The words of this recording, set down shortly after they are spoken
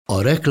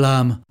A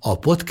reklám a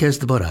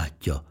podcast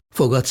barátja.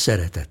 Fogad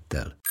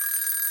szeretettel.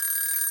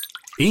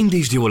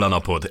 Indítsd jól a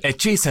napod egy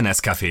csésze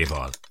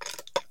Nescaféval.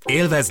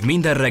 Élvezd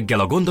minden reggel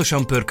a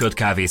gondosan pörkölt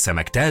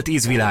kávészemek telt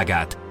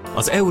ízvilágát,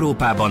 az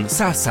Európában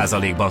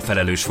 100%-ban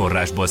felelős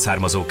forrásból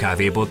származó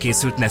kávéból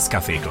készült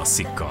Nescafé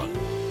klasszikkal.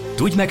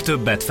 Tudj meg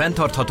többet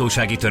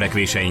fenntarthatósági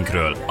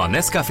törekvéseinkről a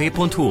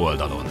nescafé.hu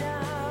oldalon.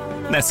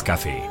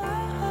 Nescafé.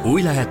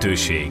 Új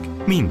lehetőség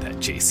minden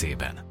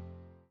csészében.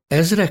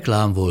 Ez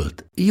reklám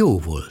volt, jó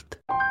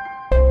volt.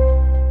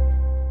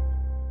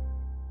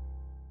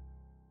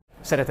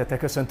 Szeretettel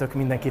köszöntök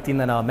mindenkit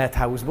innen a Mad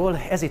House-ból.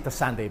 Ez itt a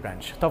Sunday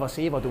Brunch.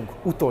 Tavaszi évadunk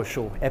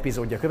utolsó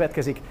epizódja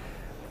következik.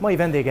 Mai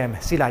vendégem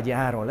Szilágyi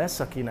Áron lesz,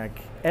 akinek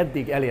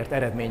eddig elért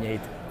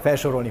eredményeit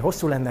felsorolni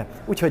hosszú lenne,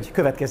 úgyhogy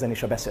következzen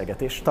is a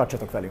beszélgetés.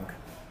 Tartsatok velünk!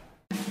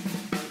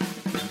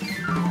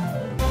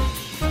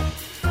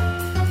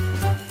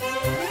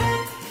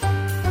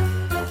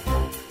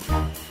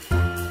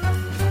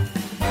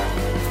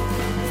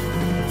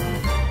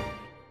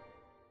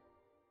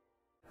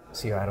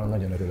 Szia Áron,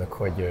 nagyon örülök,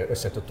 hogy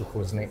össze tudtuk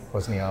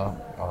hozni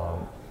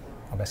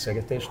a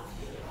beszélgetést.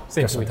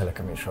 Köszöntelek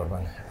a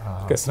műsorban.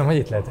 Köszönöm, hogy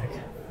itt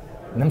lehetek.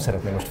 Nem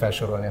szeretném most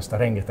felsorolni ezt a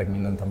rengeteg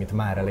mindent, amit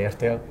már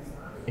elértél.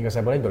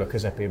 Igazából egyből a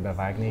közepébe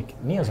vágnék.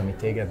 Mi az, ami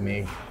téged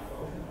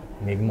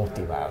még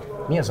motivál?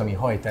 Mi az, ami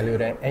hajt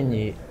előre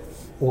ennyi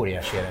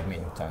óriási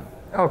eredmény után?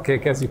 Oké,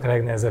 kezdjük a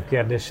legnehezebb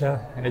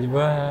kérdéssel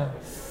egyből.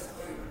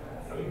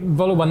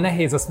 Valóban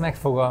nehéz azt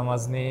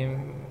megfogalmazni,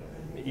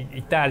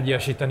 így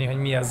tárgyasítani, hogy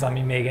mi az,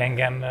 ami még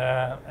engem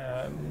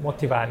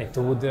motiválni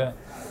tud.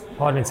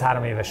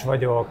 33 éves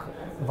vagyok,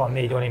 van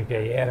 4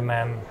 olimpiai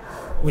érmem,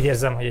 úgy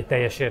érzem, hogy egy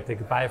teljes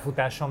értékű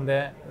pályafutásom,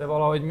 de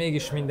valahogy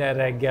mégis minden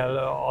reggel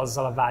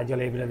azzal a vággyal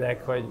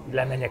ébredek, hogy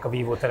lemenjek a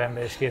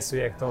vívóterembe és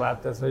készüljek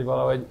tovább. Tehát, hogy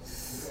valahogy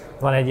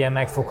van egy ilyen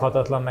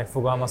megfoghatatlan,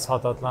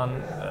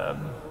 megfogalmazhatatlan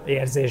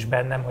érzés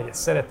bennem, hogy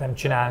ezt szeretem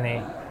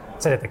csinálni,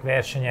 szeretek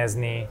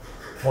versenyezni,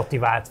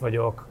 motivált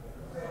vagyok,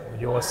 hogy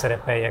jól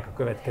szerepeljek a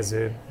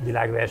következő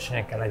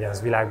világversenyeken, legyen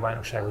az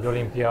világbajnokság vagy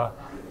olimpia,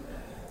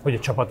 hogy a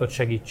csapatot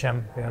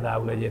segítsem,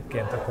 például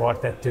egyébként a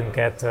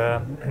kvartettünket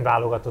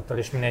válogatottal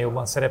is minél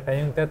jobban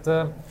szerepeljünk.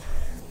 Tehát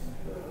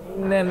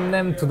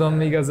nem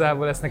tudom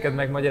igazából ezt neked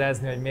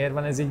megmagyarázni, hogy miért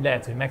van ez így.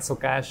 Lehet, hogy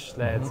megszokás,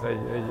 lehet,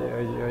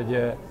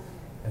 hogy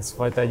ez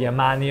fajta egy ilyen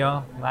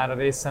mánia már a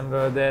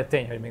részemről, de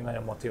tény, hogy még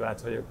nagyon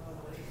motivált vagyok.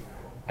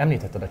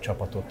 Említetted a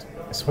csapatot.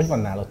 Ez hogy van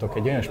nálatok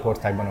egy olyan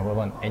sportágban, ahol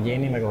van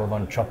egyéni, meg ahol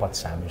van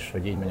csapatszám is,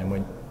 hogy így mondjam,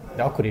 hogy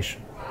de akkor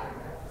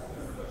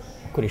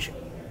is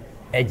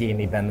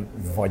egyéniben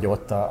vagy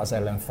ott az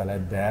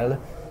ellenfeleddel,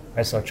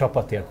 persze a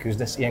csapatért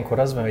küzdesz, ilyenkor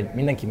az van, hogy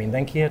mindenki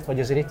mindenkiért, vagy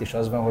azért itt is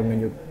az van, hogy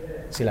mondjuk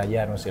Szilágyi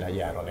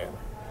Áronért.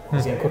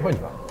 Ez ilyenkor hogy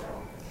van?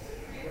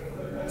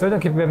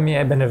 Tulajdonképpen mi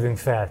ebben növünk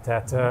fel,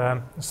 tehát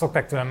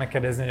szokták tőlem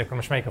megkérdezni, hogy akkor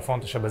most melyik a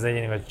fontosabb, az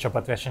egyéni vagy a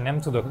csapatverseny. Nem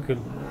tudok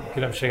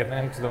különbséget,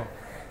 nem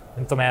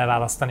tudom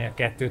elválasztani a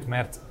kettőt,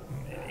 mert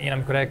én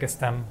amikor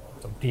elkezdtem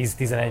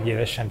 10-11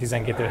 évesen,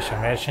 12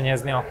 évesen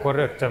versenyezni, akkor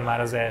rögtön már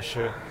az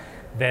első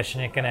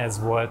versenyeken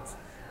ez volt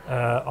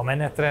a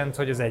menetrend,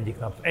 hogy az egyik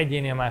nap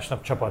egyéni, a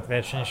másnap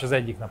csapatverseny, és az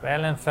egyik nap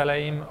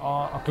ellenfeleim,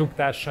 a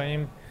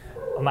klubtársaim,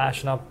 a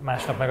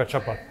másnap meg a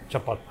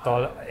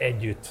csapattal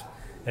együtt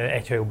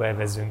egy hajóba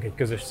elvezünk egy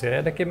közös cél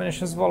érdekében,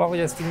 és ez valahogy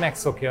ezt így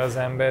megszokja az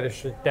ember,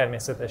 és hogy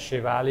természetessé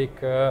válik.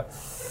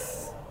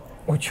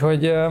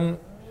 Úgyhogy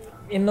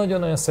én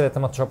nagyon-nagyon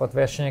szeretem a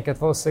csapatversenyeket,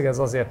 valószínűleg ez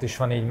azért is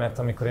van így, mert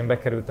amikor én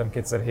bekerültem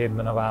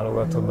 2007-ben a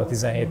válogatottba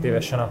 17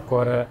 évesen,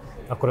 akkor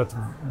ott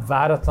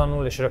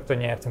váratlanul és rögtön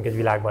nyertünk egy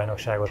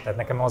világbajnokságot. Tehát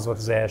nekem az volt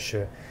az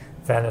első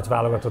felnőtt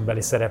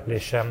válogatottbeli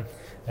szereplésem.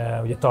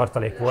 Ugye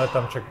tartalék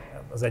voltam, csak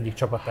az egyik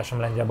csapattársam,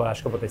 Lengyel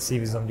Balázs kapott egy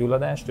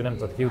szívizomgyulladást, ő nem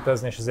tudott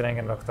kiutazni, és azért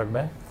engem raktak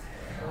be.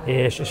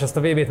 És ezt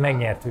a VB-t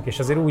megnyertük, és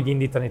azért úgy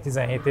indítani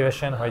 17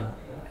 évesen, hogy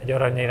egy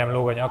aranyérem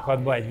lóg a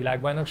nyakadba egy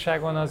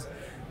világbajnokságon, az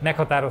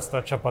meghatározta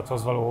a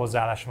csapathoz való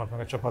hozzáállásomat, meg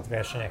a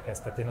csapatversenyekhez.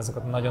 Tehát én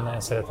azokat nagyon-nagyon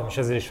szeretem, és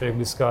ezért is vagyok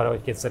büszke arra,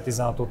 hogy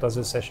 2016 óta az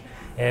összes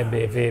EB,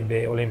 VB,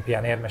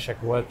 olimpián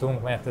érmesek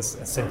voltunk, mert ez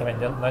szerintem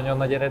egy nagyon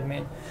nagy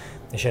eredmény,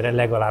 és erre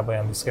legalább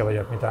olyan büszke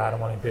vagyok, mint a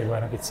 3 olimpiai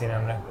bajnoki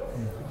címemre.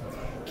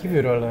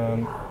 Kívülről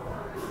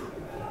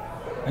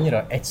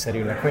annyira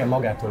egyszerűnek, olyan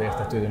magától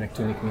értetődőnek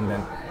tűnik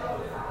minden,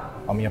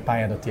 ami a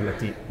pályádat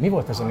illeti. Mi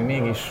volt az, ami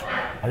mégis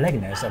a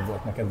legnehezebb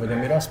volt neked, vagy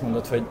amire azt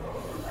mondod, hogy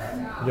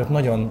ott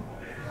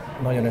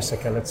nagyon össze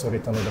kellett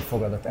szorítanod a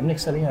fogadat.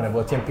 Emlékszel ilyenre?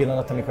 Volt ilyen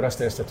pillanat, amikor azt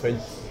érezted, hogy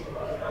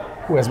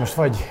hú, ez most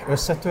vagy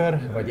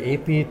összetör, vagy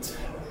épít?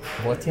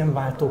 Volt ilyen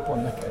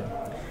váltópont neked?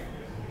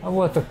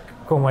 Voltak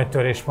komoly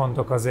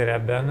töréspontok azért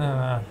ebben.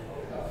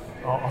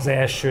 Az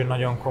első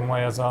nagyon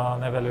komoly az a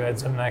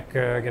nevelőedzőmnek,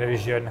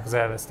 Gerevés Györgynek az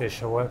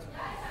elvesztése volt.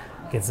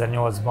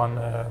 2008-ban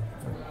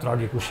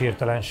tragikus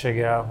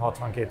hirtelenséggel,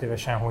 62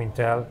 évesen hunyt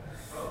el.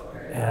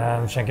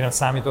 Senki nem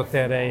számított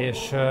erre,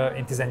 és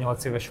én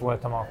 18 éves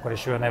voltam akkor,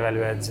 és ő a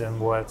nevelőedzőm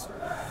volt.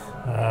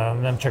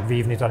 Nem csak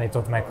vívni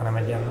tanított meg, hanem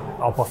egy ilyen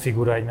apa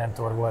figura, egy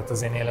mentor volt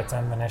az én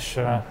életemben, és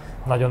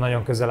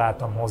nagyon-nagyon közel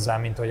álltam hozzá,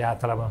 mint hogy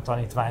általában a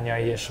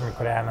tanítványai, és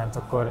amikor elment,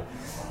 akkor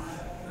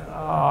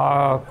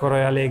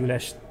olyan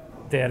légüles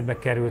térbe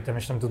kerültem,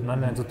 és nem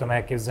tudtam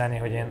elképzelni,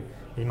 hogy én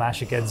egy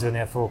másik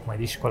edzőnél fogok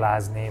majd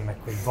iskolázni, meg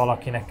hogy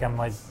valaki nekem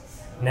majd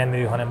nem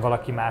ő, hanem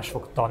valaki más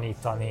fog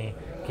tanítani,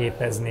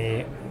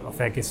 képezni, a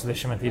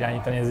felkészülésemet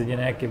irányítani, ez egy ilyen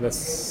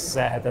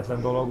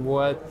elképzelhetetlen dolog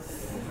volt.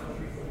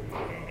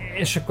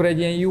 És akkor egy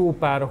ilyen jó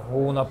pár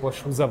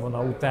hónapos húzavona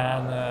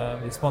után,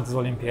 ez pont az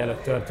olimpia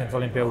előtt történt,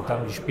 olimpia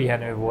után úgyis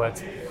pihenő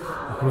volt,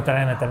 akkor utána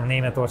elmentem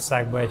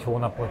Németországba egy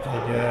hónapot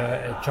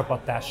egy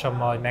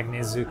csapattársammal, hogy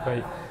megnézzük,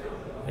 hogy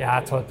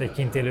egy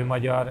kint élő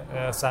magyar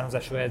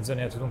származású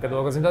edzőnél tudunk-e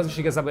dolgozni, de az is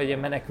igazából egy ilyen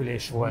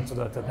menekülés volt,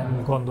 tudod, tehát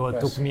nem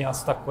gondoltuk mi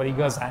azt akkor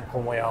igazán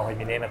komolyan, hogy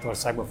mi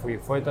Németországba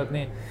fogjuk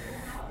folytatni.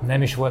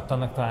 Nem is volt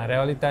annak talán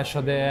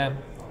realitása,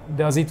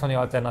 de az itthoni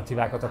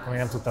alternatívákat akkor még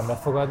nem tudtam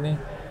befogadni.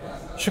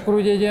 És akkor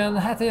ugye egy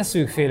ilyen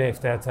szűk fél év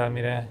telt el,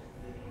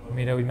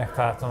 mire úgy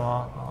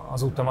megtaláltam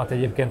az utamat.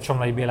 Egyébként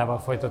Somlai Bélával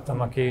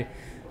folytattam, aki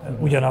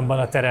ugyanabban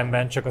a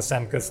teremben, csak a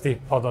szemközti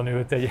padon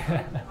ült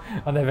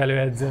a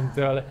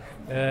nevelőedzőmtől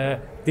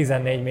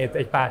 14 méter,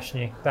 egy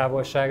pásnyi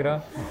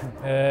távolságra,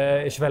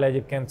 és vele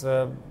egyébként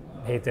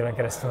 7 éven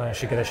keresztül nagyon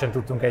sikeresen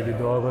tudtunk együtt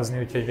dolgozni,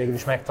 úgyhogy végül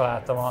is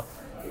megtaláltam a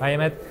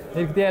helyemet.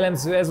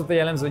 Ez volt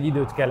jellemző, hogy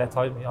időt kellett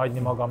hagyni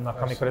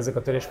magamnak, amikor ezek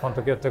a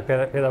töréspontok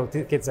jöttek, például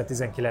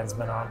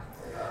 2019-ben a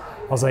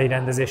hazai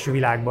rendezésű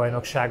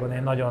világbajnokságon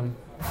én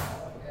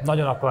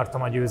nagyon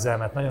akartam a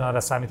győzelmet, nagyon arra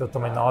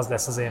számítottam, hogy na az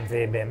lesz az én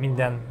VB-n,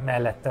 minden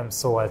mellettem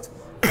szólt.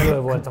 Elő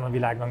voltam a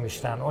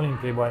világranglistán,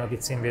 olimpiai bajnoki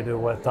címvédő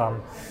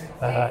voltam,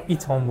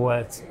 itthon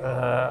volt,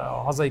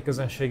 a hazai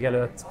közönség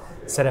előtt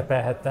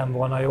szerepelhettem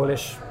volna jól,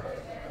 és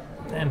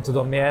nem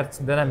tudom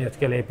miért, de nem jött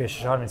ki a lépés,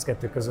 és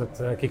 32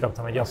 között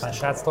kikaptam egy japán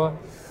sráctól.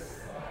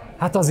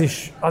 Hát az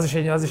is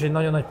egy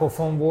nagyon nagy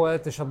pofon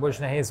volt, és abból is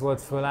nehéz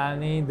volt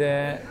fölállni,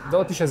 de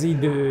ott is az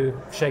idő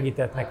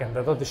segített nekem,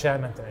 tehát ott is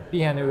elmentem egy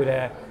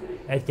pihenőre,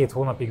 1-2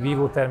 hónapig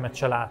vívótermet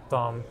se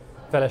láttam,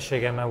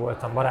 feleségemmel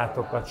voltam,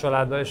 barátokkal,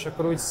 családdal, és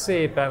akkor úgy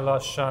szépen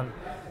lassan,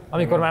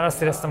 amikor már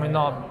azt éreztem, hogy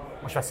na,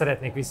 most már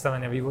szeretnék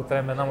visszamenni a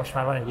vívóteremben, na most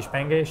már van egy kis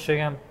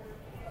pengelységem,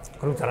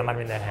 akkor utána már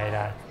minden helyre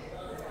állt.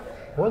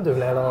 Hol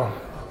dől el a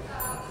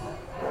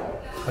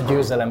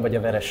győzelem vagy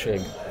a vereség?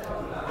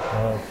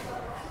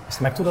 Ezt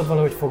meg tudod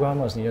valahogy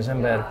fogalmazni, hogy az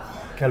ember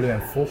kellően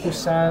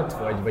fókuszált,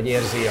 vagy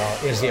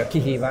érzi a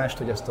kihívást,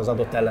 hogy ezt az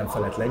adott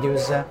ellenfelet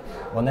legyőzze?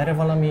 Van erre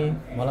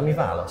valami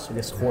válasz, hogy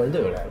ez hol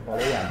dől el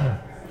valójában?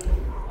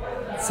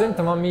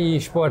 Szerintem a mi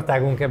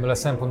sportágunk ebből a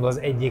szempontból az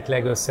egyik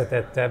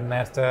legösszetettebb,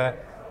 mert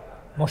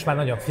most már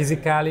nagyon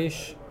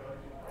fizikális,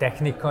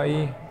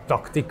 technikai,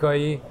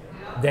 taktikai,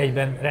 de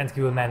egyben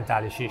rendkívül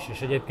mentális is,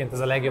 és egyébként ez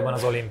a legjobban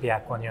az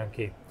olimpiákon jön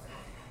ki.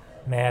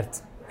 Mert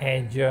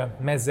egy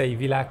mezei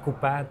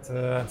világkupát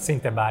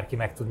szinte bárki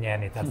meg tud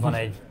nyerni, tehát van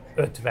egy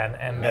 50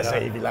 ember.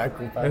 Mezei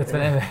világkupát.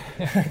 50 ember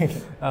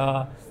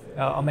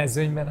a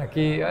mezőnyben,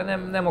 aki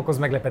nem okoz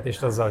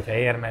meglepetést azzal, hogyha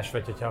érmes,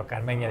 vagy hogyha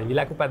akár megnyer egy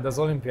világkupát, de az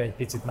olimpia egy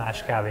picit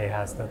más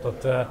kávéház. Tehát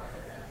ott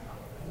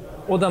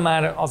oda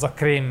már az a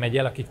krém megy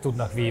el, akik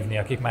tudnak vívni,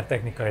 akik már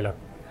technikailag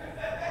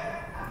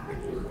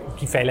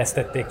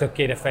kifejlesztették,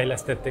 többkére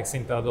fejlesztették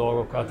szinte a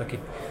dolgokat, akik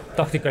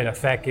taktikailag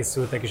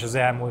felkészültek, és az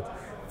elmúlt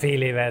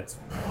fél évet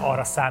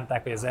arra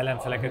szánták, hogy az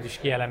ellenfeleket is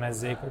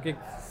kielemezzék, akik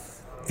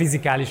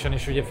fizikálisan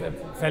is ugye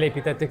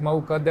felépítették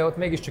magukat, de ott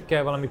mégiscsak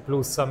kell valami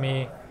plusz,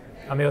 ami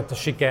ott a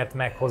sikert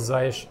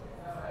meghozza, és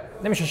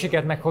nem is a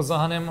sikert meghozza,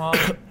 hanem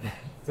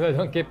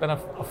tulajdonképpen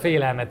a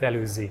félelmet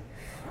előzi.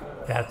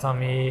 Tehát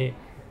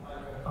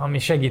ami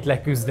segít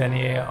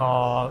leküzdeni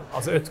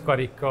az 5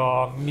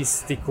 karika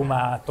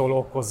misztikumától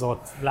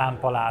okozott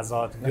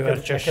lámpalázat,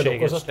 görcsösséget. Neked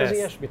okozott ez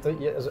ilyesmit,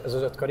 ez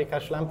az 5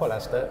 karikás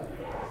lámpaláz? Te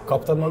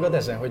kaptad magad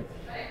ezen,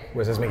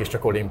 hogy ez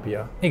mégiscsak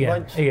olimpia?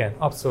 Igen,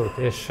 abszolút.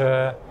 És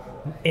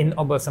én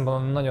abban a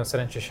szempontból nagyon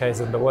szerencsés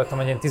helyzetben voltam,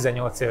 hogy én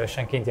 18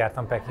 évesen kint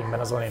jártam Pekingben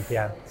az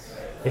olimpián.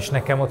 És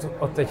nekem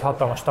ott egy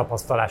hatalmas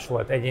tapasztalás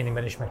volt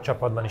egyéniben is, meg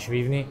csapatban is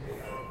vívni.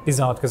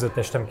 16 között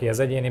estem ki az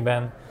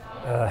egyéniben,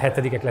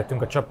 7-ek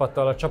lettünk a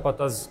csapattal. A csapat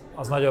az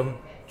nagyon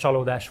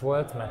csalódás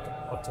volt,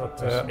 mert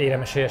ott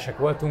éremesélyesek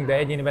voltunk, de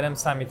egyéniben nem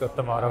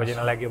számítottam arra, hogy én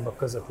a legjobbak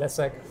között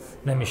leszek.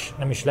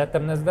 Nem is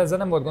lettem, de ezzel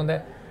nem volt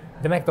gond,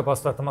 de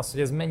megtapasztaltam azt,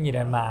 hogy ez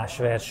mennyire más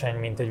verseny,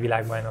 mint egy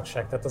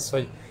világbajnokság. Tehát az,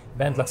 hogy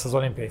bent laksz az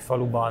olimpiai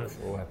faluban,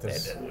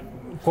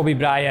 Kobe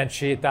Bryant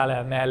sétál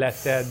el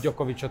mellette,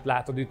 Djokovicot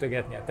látod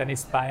ütögetni a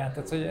teniszpályán.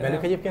 Tehát, hogy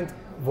velük egyébként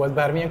volt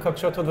bármilyen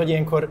kapcsolatod, vagy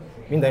ilyenkor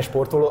minden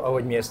sportoló,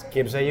 ahogy mi ezt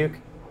képzeljük,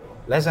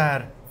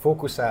 lezár,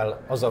 fókuszál,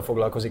 azzal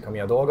foglalkozik, ami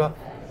a dolga,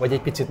 vagy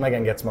egy picit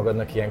megengedsz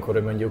magadnak ilyenkor,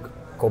 hogy mondjuk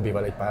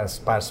Kobival egy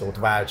pár szót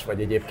válts,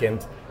 vagy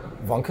egyébként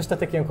van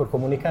köztetek ilyenkor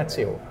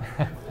kommunikáció?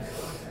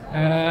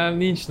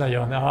 Nincs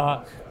nagyon.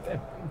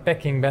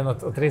 Pekingben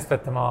ott részt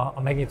vettem a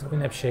megnyitó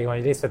ünnepségen,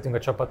 vagy részt vettünk a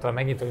csapattal a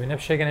megnyitó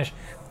ünnepségen, és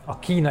a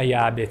kínai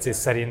ABC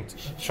szerint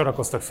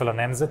sorakoztak fel a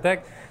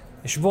nemzetek,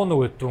 és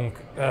vonultunk,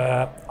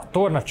 a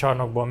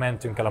tornacsarnokból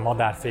mentünk el a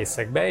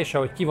madárfészekbe, és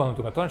ahogy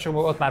kivonultunk a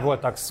tornacsarnokból, ott már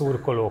voltak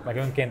szurkolók, meg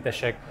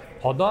önkéntesek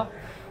hada,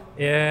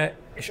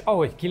 és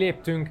ahogy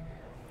kiléptünk,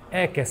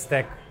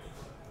 elkezdtek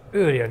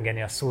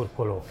őrjöngeni a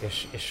szurkolók,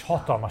 és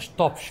hatalmas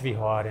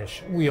tapsvihar,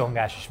 és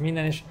újongás, és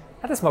minden, és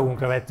hát ezt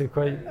magunkra vettük,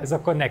 hogy ez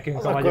akkor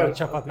nekünk a magyar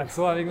csapatnak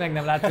szól, még meg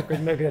nem láttuk,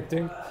 hogy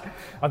mögöttünk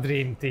a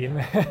Dream Team,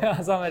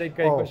 az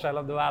amerikai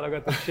kosárlabda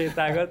válogatott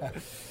sétálgat.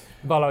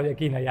 Valahogy a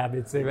kínai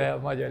ABC-vel a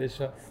magyar és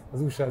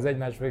az USA az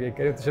egymás mögé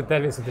került, és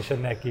természetesen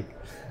nekik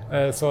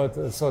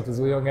szólt az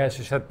újongás,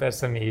 és hát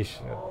persze mi is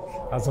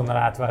azonnal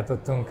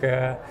átváltottunk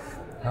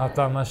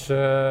hatalmas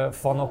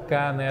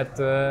fanokká,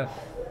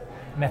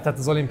 mert hát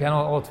az olimpián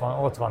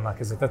ott vannak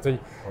ezek. Tehát, hogy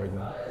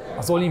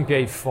az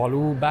olimpiai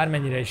falu,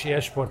 bármennyire is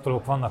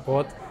élsportolók vannak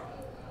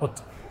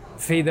ott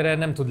Federer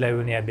nem tud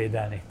leülni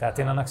ebédelni. Tehát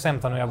én annak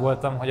szemtanúja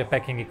voltam, hogy a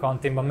pekingi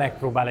kantinban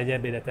megpróbál egy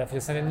ebédet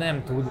elfogyasztani,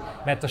 nem tud,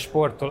 mert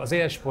az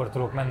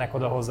élsportolók mennek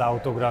oda hozzá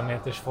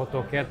autogramért és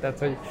fotókért, tehát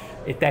hogy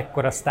itt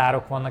ekkora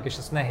sztárok vannak, és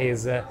ezt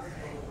nehéz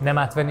nem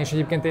átvenni. És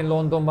egyébként én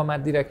Londonban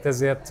már direkt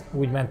ezért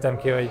úgy mentem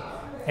ki, hogy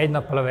egy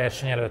nappal a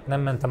verseny előtt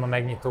nem mentem a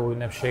megnyitó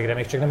ünnepségre,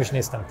 még csak nem is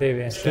néztem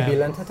tévén sem.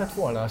 Kibillenthetett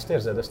volna, azt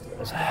érzed?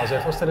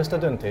 Azért hoztad ezt a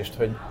döntést,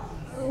 hogy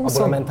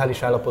abból a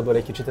mentális állapotból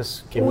egy kicsit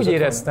ez kihúzott?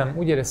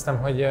 Úgy éreztem,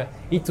 hogy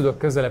így tudok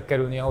közelebb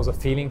kerülni ahhoz a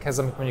feelinghez,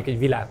 amit mondjuk egy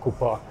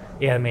világkupa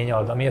élmény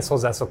ad, amihez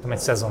hozzászoktam egy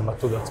szezonban,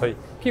 tudod, hogy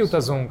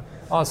kiutazunk,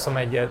 alszom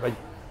egyet, vagy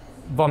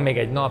van még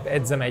egy nap,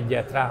 edzem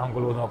egyet,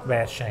 ráhangolódok,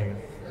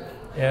 verseny.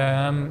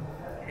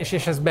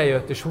 És ez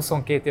bejött, és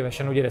 22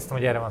 évesen úgy éreztem,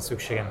 hogy erre van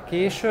szükségem.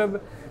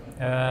 Később,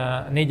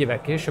 4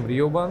 évvel később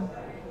Rióban,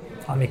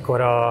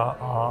 amikor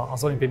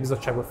az olimpiai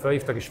bizottságból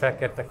felhívtak és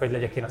felkértek, hogy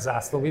legyek én a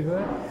zászlóvivő,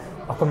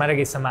 akkor már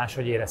egészen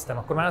máshogy éreztem.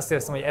 Akkor már azt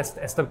éreztem, hogy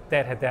ezt a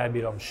terhet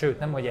elbírom. Sőt,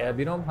 nem, hogy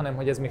elbírom, hanem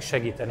hogy ez még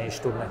segíteni is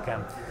tud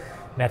nekem.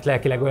 Mert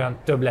lelkileg olyan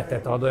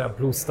többletet ad, olyan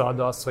pluszt ad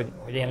az,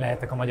 hogy én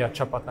lehetek a magyar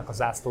csapatnak a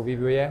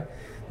zászlóvivője.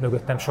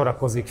 Mögöttem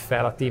sorakozik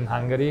fel a Team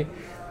Hungary,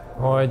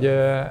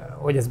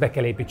 hogy ezt be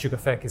kell építsük a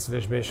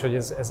felkészülésbe, és hogy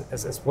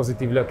ez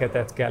pozitív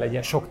löketet kell, egy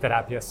ilyen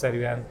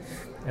sokterápia-szerűen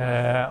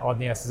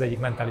adni, ezt az egyik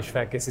mentális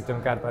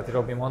felkészítőm, Kárpáti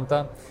Robi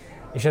mondta,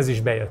 és ez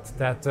is bejött.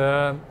 Tehát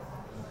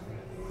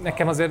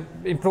nekem azért,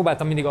 én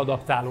próbáltam mindig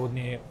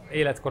adaptálódni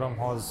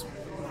életkoromhoz,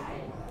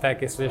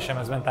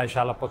 felkészülésemhez, mentális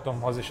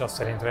állapotomhoz, és azt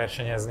szerint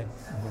versenyezni.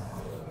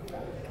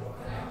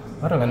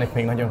 Arra lennék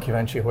még nagyon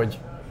kíváncsi, hogy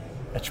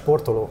egy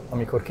sportoló,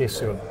 amikor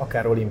készül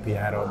akár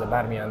olimpiára, de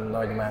bármilyen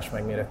nagy más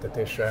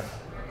megmérettetésre,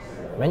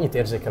 mennyit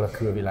érzékel a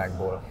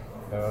külvilágból?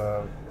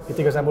 Itt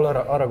igazából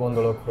arra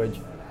gondolok,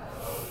 hogy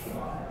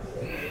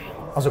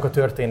azok a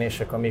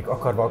történések, amik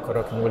akarva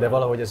akaratlanul, de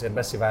valahogy azért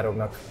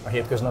beszivárognak a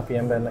hétköznapi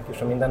embernek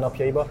és a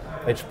mindennapjaiba.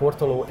 Egy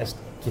sportoló ezt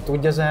ki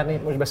tudja zárni,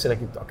 most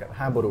beszélek itt akár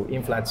háború,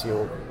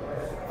 infláció,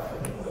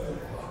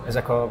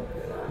 ezek a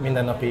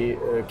mindennapi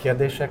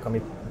kérdések,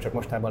 amit csak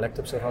mostában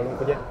legtöbbször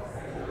hallunk, ugye?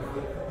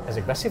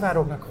 Ezek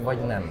beszivárognak, vagy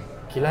nem?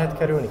 Ki lehet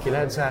kerülni, ki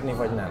lehet zárni,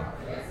 vagy nem?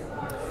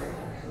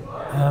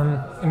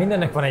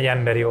 Mindennek van egy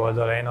emberi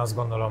oldala, én azt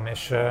gondolom,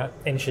 és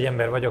én is egy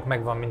ember vagyok,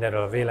 megvan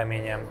mindenről a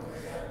véleményem.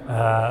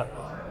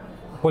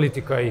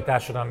 Politikai,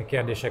 társadalmi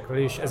kérdésekről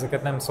is,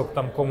 ezeket nem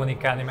szoktam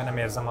kommunikálni, mert nem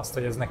érzem azt,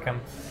 hogy ez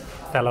nekem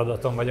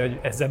feladatom, vagy hogy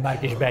ezzel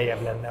bárki is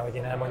beljebb lenne, hogy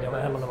én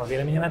elmondom a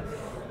véleményemet,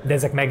 de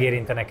ezek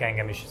megérintenek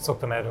engem is.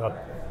 Szoktam erről a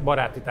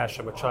baráti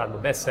társaságban,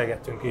 családban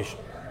beszélgettünk is,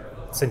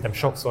 szerintem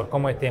sokszor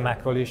komoly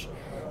témákról is,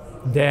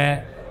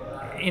 de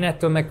én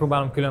ettől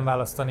megpróbálom külön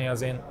választani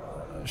az én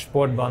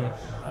sportban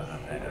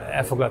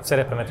elfoglalt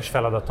szerepemet és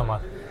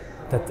feladatomat.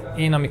 Tehát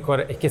én,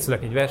 amikor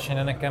készülök egy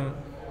versenyre, nekem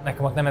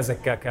ott nem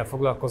ezekkel kell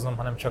foglalkoznom,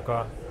 hanem csak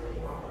a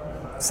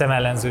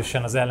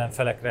szemellenzősen az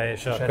ellenfelekre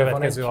és a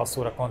következő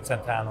alszóra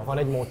koncentrálnom. Van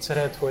egy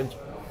módszered,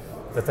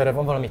 tehát erre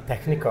van valami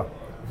technika,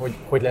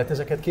 hogy lehet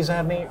ezeket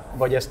kizárni,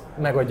 vagy ezt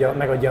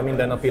megadja a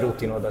mindennapi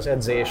rutinod, az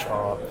edzés,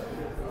 a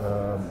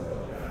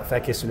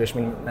felkészülés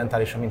mind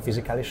mentálisan, mind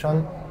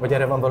fizikálisan, vagy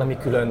erre van valami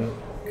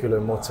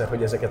külön módszer,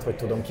 hogy ezeket hogy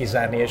tudom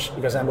kizárni, és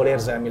igazából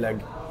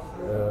érzelmileg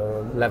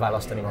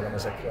leválasztani magam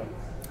ezekről?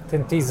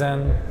 Én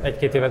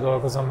 11-2 éve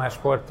dolgozom már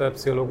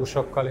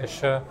sportpszichológusokkal,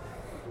 és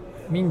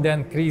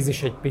minden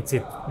krízis egy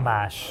picit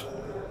más.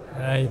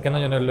 Egyébként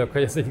nagyon örülök,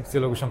 hogy az egyik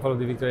pszichológusom,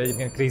 Faludi Viktor,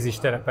 egyébként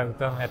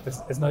krízisterapeuta, mert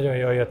ez nagyon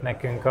jól jött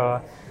nekünk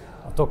a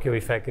tokiói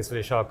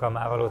felkészülés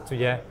alkalmával. Ott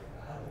ugye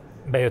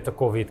bejött a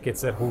Covid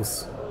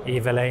 2020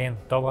 évelején,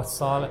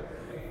 tavasszal.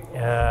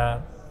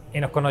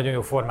 Én akkor nagyon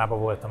jó formában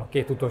voltam, a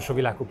 2 utolsó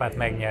világkupát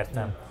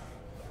megnyertem.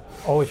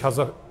 Ahogy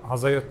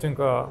hazajöttünk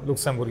a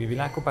luxemburgi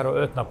világkupáról,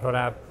 5 napra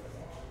rá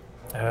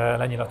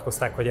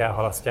lenyilatkozták, hogy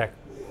elhalasztják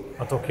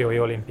a tokiói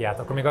olimpiát.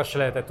 Akkor még azt se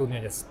lehetett tudni,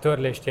 hogy ez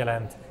törlést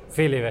jelent,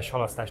 fél éves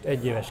halasztást,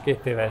 1 éves,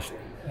 2 éves,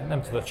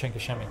 nem tudott senki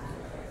semmit.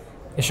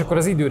 És akkor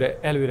az időre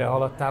előre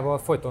haladtával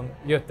folyton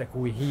jöttek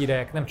új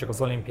hírek, nem csak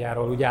az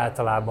olimpiáról, úgy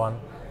általában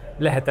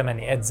lehet-e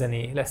menni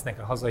edzeni,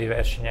 lesznek a hazai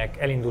versenyek,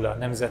 elindul a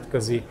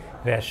nemzetközi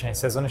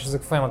versenyszezon, és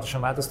ezek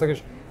folyamatosan változtak, és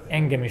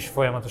engem is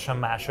folyamatosan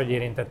máshogy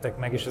érintettek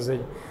meg, és ez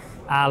egy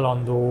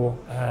állandó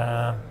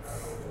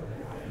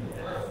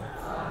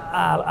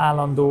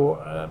állandó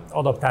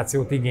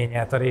adaptációt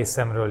igényelt a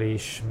részemről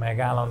is, meg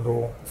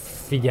állandó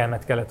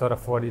figyelmet kellett arra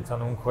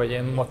fordítanunk, hogy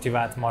én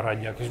motivált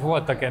maradjak. És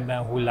voltak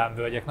ebben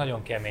hullámvölgyek,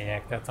 nagyon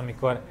kemények. Tehát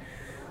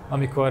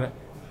amikor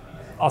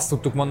azt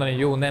tudtuk mondani, hogy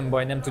jó, nem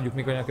baj, nem tudjuk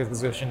mikor jön a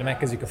következő verseny, de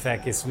megkezdjük a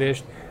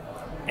felkészülést,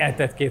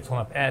 eltelt 2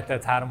 hónap,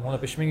 eltelt 3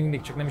 hónap, és még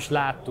mindig csak nem is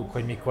láttuk,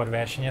 hogy mikor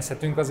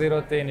versenyezhetünk, azért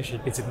ott én is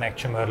egy picit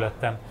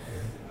megcsömörlöttem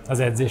az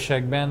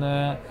edzésekben.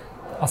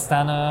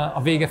 Aztán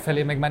a vége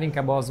felé meg már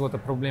inkább az volt a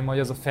probléma, hogy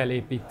az a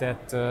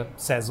felépített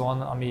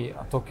szezon, ami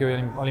a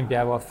Tokiói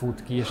olimpiával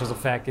fut ki, és az a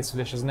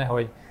felkészülés, az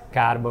nehogy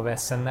kárba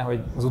vesszen,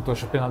 nehogy az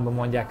utolsó pillanatban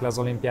mondják le az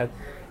olimpiát.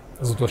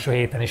 Az utolsó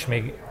héten is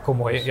még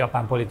komoly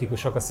japán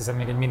politikusok, azt hiszem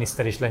még egy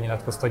miniszter is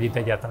lenyilatkozta, hogy itt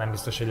egyáltalán nem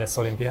biztos, hogy lesz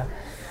olimpia.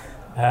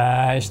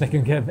 És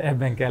nekünk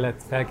ebben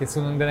kellett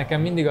felkészülnünk, de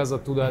nekem mindig az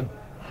a tudat,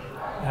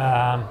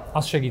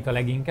 az segít a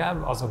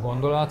leginkább, az a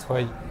gondolat,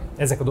 hogy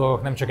ezek a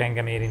dolgok nem csak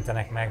engem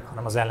érintenek meg,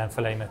 hanem az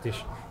ellenfeleimet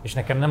is. És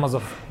nekem nem az a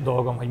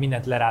dolgom, hogy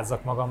mindent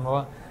lerázzak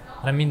magamról,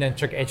 hanem mindent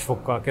csak egy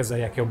fokkal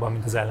kezeljek jobban,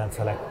 mint az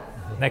ellenfelek.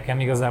 Nekem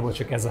igazából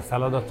csak ez a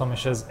feladatom,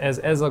 és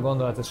ez a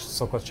gondolat ez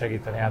szokott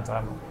segíteni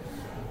általában.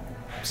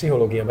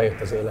 Pszichológia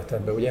bejött az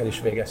életedbe, ugye el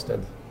is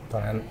végezted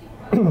talán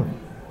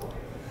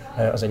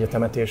az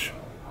egyetemet, és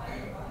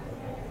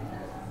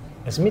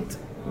ez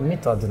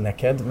mit ad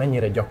neked,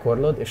 mennyire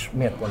gyakorlod, és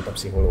miért pont a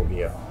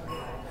pszichológia?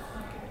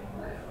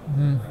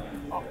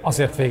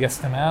 Azért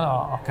végeztem el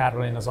a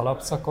Károlin az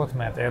alapszakot,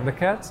 mert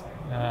érdekelt.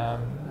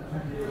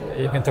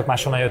 Egyébként tök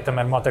máshonnan jöttem,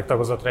 mert matek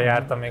tagozatra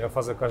jártam, még a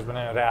Fazegasban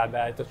nagyon reál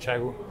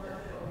beállítottságú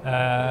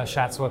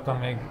srác voltam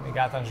még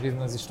általános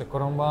gimnazista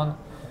koromban.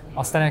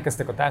 Aztán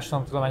elkezdtek a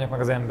társadalomtudományok, meg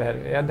az ember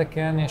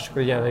érdekelni, és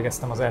akkor így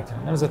elvégeztem az eltérő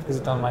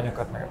nemzetközi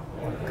tanulmányokat, meg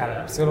a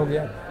Károlin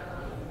pszichológiát.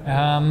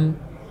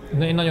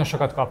 Én nagyon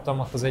sokat kaptam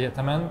ott az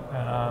egyetemen,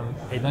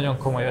 egy nagyon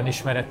komoly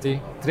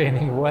önismereti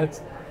tréning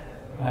volt,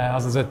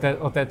 az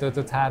ott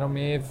eltöltött 3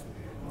 év.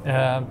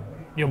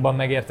 Jobban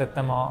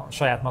megértettem a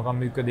saját magam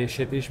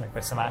működését is, meg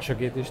persze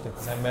másokét is, tehát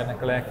az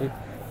embernek a lelki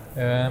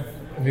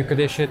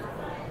működését.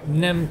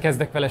 Nem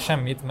kezdek vele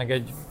semmit, meg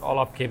egy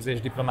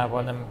alapképzés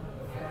diplomával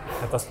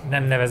tehát azt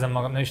nem nevezem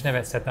magam, nem is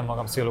nevezhetem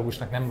magam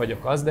pszichológusnak, nem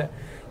vagyok az,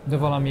 de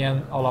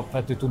valamilyen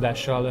alapvető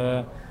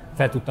tudással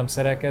fel tudtam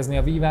szerelkezni.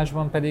 A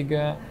vívásban pedig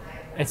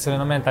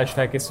egyszerűen a mentális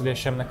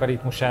felkészülésemnek a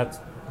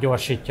ritmusát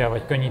gyorsítja,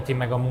 vagy könnyíti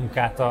meg a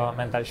munkát a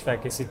mentális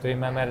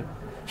felkészítőimmel, mert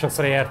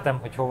sokszor értem,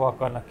 hogy hova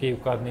akarnak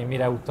kiukadni,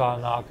 mire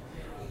utalnak.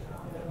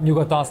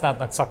 Nyugodtan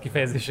használnak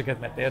szakkifejezéseket,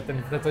 mert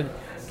érteni, tehát hogy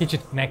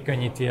kicsit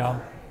megkönnyíti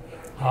a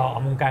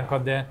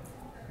munkánkat, de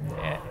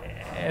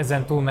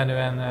ezen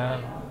túlmenően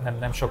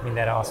nem sok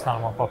mindenre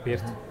használom a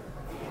papírt.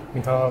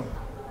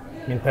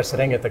 Mint persze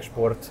rengeteg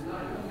sport,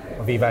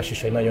 a vívás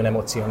is egy nagyon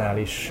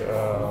emocionális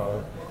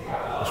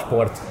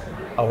sport,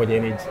 ahogy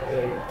én így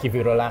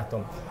kívülről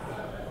látom.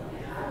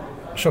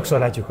 Sokszor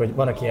látjuk, hogy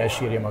van, aki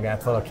elsírja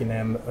magát, valaki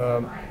nem.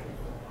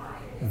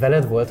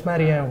 Veled volt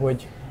már ilyen,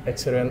 hogy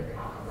egyszerűen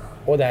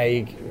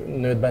odáig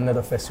nőtt benned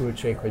a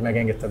feszültség, hogy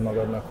megengedted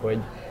magadnak,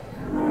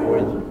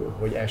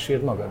 hogy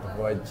elsírd magad?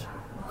 Vagy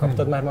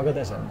kaptad már magad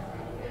ezen?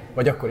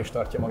 Vagy akkor is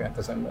tartja magát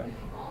az ember?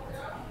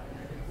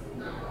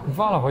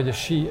 Valahogy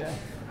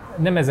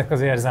nem ezek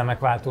az érzelmek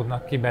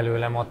váltódnak ki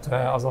belőlem ott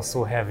az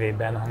asszó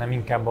hevében, hanem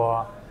inkább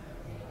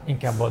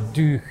a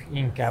düh,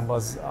 inkább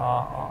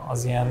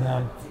az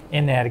ilyen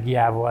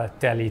energiával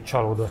teli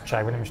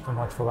csalódottság, vagy nem is tudom,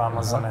 hogy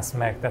fogalmazzam ezt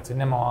meg. Tehát, hogy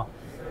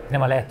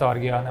nem a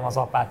letargia, nem az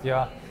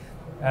apátia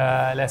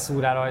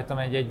leszúrál rajtam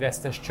egy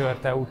vesztes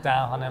csörte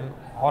után, hanem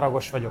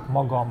haragos vagyok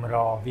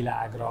magamra, a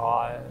világra,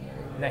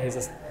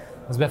 nehéz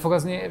azt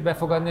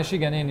befogadni, és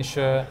igen, én is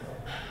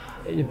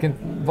egyébként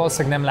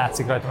valószínűleg nem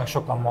látszik rajta, meg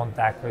sokan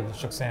mondták, hogy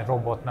sokszor ilyen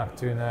robotnak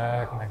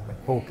tűnök, meg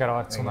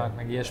pókerarcúnak,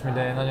 meg ilyesmi,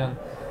 de én nagyon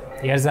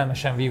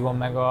érzelmesen vívom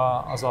meg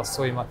az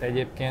asszóimat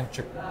egyébként,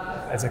 csak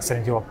ezek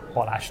szerint jól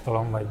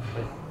palástolom,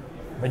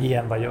 vagy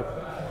ilyen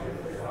vagyok.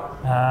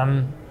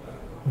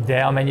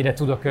 De amennyire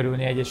tudok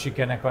örülni egy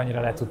sikernek,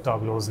 annyira le tud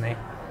taglózni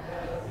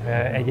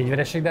egy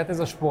vereség, de hát ez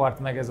a sport,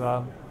 meg ez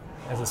a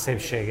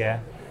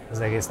szépsége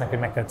az egésznek, hogy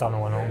meg kell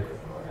tanulnunk.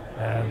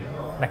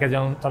 Meg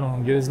kell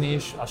tanulnunk győzni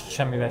is, az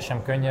semmivel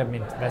sem könnyebb,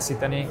 mint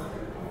veszíteni,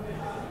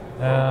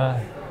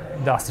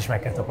 de azt is meg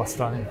kell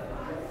tapasztalni.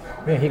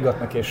 Milyen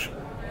higgadtnak és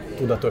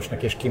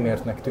tudatosnak és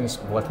kimértnek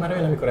tűnsz? Volt már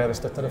olyan, amikor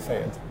elvesztetted a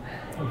fejed?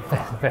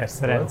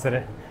 Persze,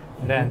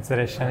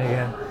 rendszeresen,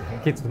 igen.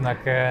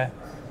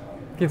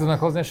 Ki tudnak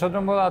hozni a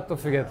sodromból, attól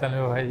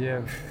függetlenül, hogy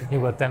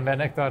nyugodt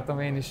embernek tartom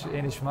én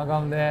is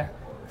magam, de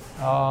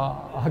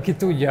aki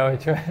tudja,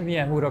 hogy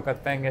milyen úrokat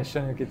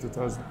pengessen, ő ki tud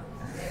hozni.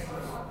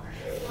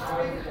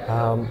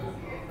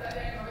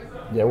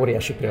 Ugye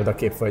óriási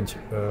példakép vagy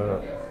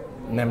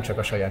nem csak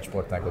a saját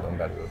sportágodon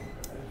belül.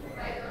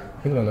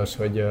 Mit gondolsz,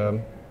 hogy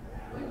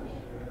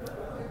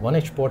van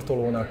egy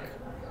sportolónak,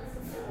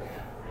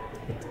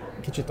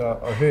 kicsit a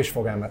hős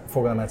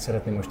fogalmát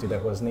szeretném most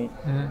idehozni.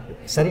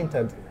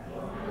 Szerinted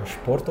a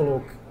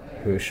sportolók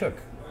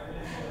hősök?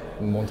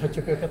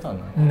 Mondhatjuk őket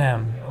annak?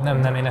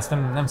 Nem, én ezt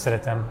nem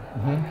szeretem.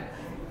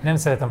 Nem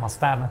szeretem, ha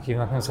sztárnak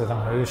hívnak, nem szeretem,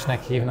 ha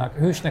hősnek hívnak.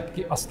 Hősnek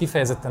azt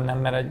kifejezetten nem,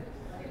 mert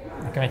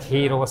nekem egy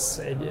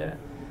hérosz,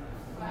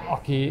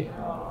 aki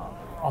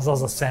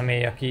az a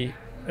személy, aki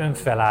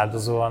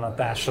önfeláldozóan a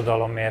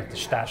társadalomért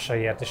és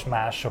társaiért és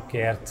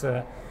másokért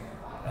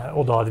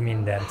odaad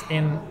mindent.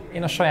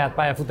 Én a saját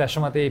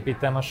pályafutásomat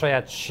építem, a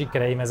saját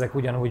sikereim ezek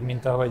ugyanúgy,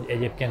 mint ahogy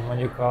egyébként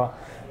mondjuk a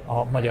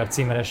magyar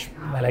címeres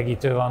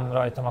melegítő van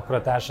rajtam, akkor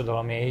a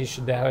társadalomé is,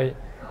 de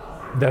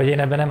hogy én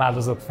ebben nem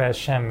áldozok fel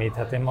semmit,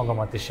 hát én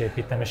magamat is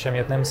építem, és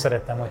emiatt nem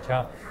szeretem,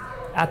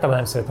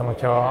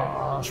 hogyha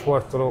a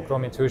sportolókról,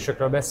 mint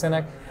hősökről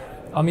beszélnek.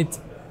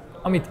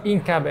 Amit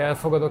inkább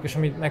elfogadok, és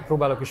amit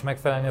megpróbálok is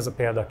megfelelni, ez a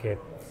példakép.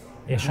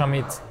 És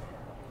amit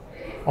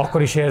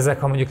akkor is érzek,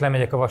 ha mondjuk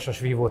lemegyek a vasas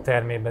vívó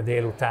termébe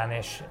délután,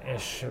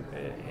 és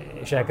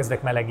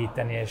elkezdek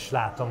melegíteni, és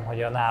látom,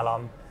 hogy a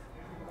nálam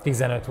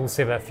 15-20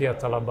 évvel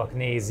fiatalabbak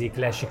nézik,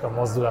 lesik a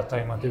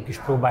mozdulataimat, ők is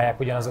próbálják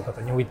ugyanazokat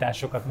a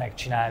nyújtásokat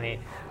megcsinálni,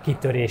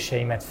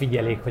 kitöréseimet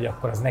figyelik, hogy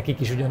akkor az nekik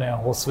is ugyanolyan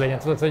hosszú legyen.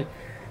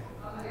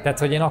 Tudod,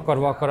 hogy én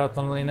akarva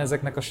akaratlanul én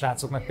ezeknek a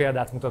srácoknak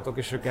példát mutatok,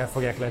 és ők el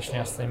fogják lesni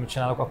azt, hogy mit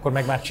csinálok, akkor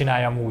meg már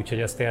csináljam úgy,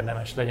 hogy ezt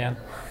érdemes legyen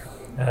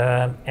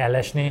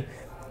ellesni.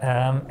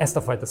 Ezt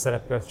a fajta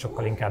szerepkört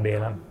sokkal inkább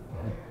élem.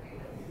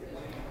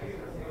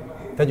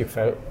 Tegyük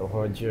fel,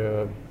 hogy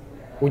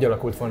úgy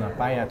alakult volna a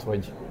pályát,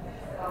 hogy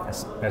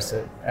ezt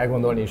persze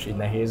elgondolni is így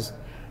nehéz,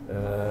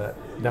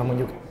 de ha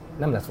mondjuk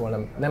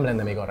nem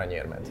lenne még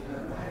aranyérmed.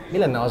 Mi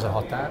lenne az a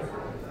határ,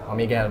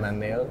 amíg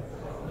elmennél,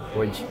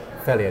 hogy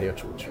felérj a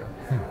csúcsra?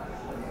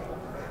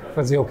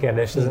 Ez jó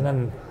kérdés, ezen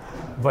nem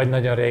vagy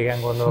nagyon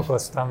régen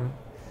gondolkoztam.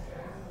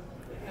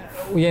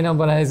 Ugye én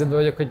abban a helyzetben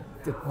vagyok, hogy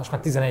most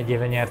már 11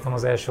 éve nyertem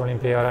az első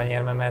olimpiai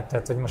aranyérmemet,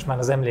 tehát hogy most már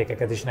az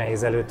emlékeket is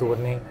nehéz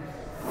előtúrni.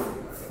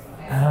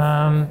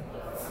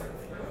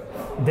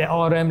 De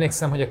arra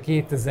emlékszem, hogy a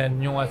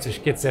 2008 és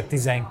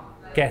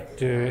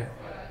 2012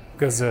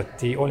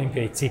 közötti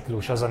olimpiai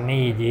ciklus, az a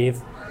 4 év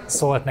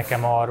szólt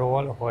nekem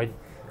arról, hogy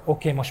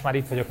oké, most már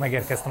itt vagyok,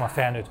 megérkeztem a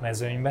felnőtt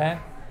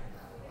mezőnybe,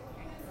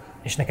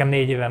 és nekem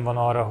 4 éven van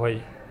arra,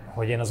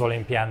 hogy én az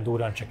olimpián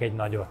durrancsak egy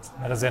nagyot,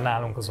 mert azért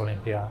nálunk az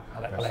olimpia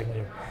a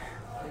legnagyobb.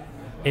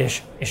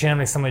 És én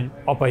emlékszem, hogy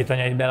apai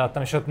tanyait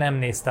beladtam, és ott nem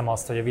néztem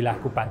azt, hogy a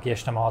világkupán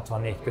kiestem a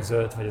 64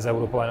 között, vagy az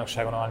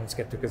Európa-bajnokságon a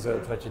 32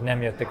 között, vagy hogy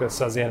nem jöttek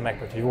össze az érmek,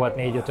 vagy hogy volt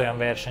 4-5 olyan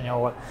verseny,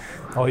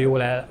 ahol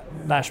jól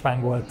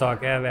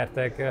láspángoltak,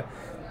 elvertek.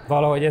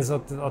 Valahogy ez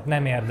ott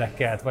nem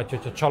érdekelt, vagy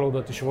hogyha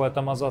csalódott is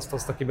voltam, az azt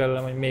hozta ki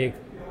belőlem, hogy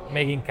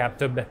még inkább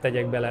többet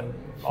tegyek bele.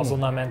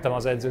 Azonnal mentem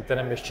az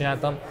edzőterembe és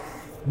csináltam.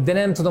 De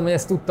nem tudom, hogy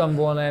ezt tudtam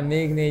volna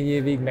még 4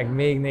 évig, meg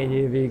még 4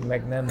 évig,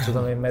 meg nem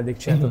tudom én meddig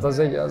csináltam.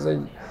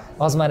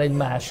 Az már egy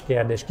más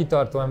kérdés.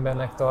 Kitartó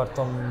embernek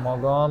tartom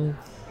magam,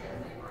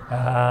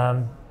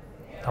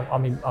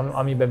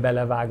 amiben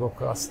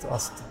belevágok,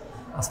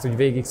 azt úgy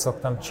végig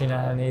szoktam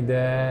csinálni,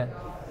 de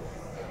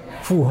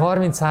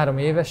 33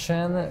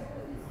 évesen,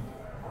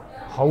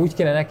 ha úgy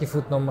kéne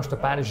nekifutnom most a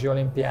párizsi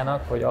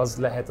olimpiának, hogy az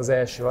lehet az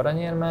első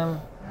aranyérmem,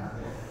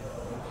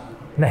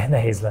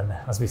 nehéz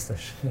lenne, az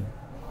biztos.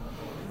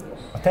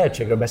 A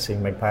tehetségről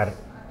beszéljünk meg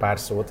pár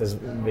szót, ez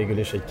végül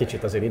is egy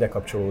kicsit azért ide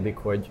kapcsolódik,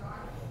 hogy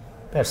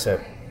persze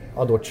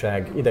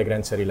adottság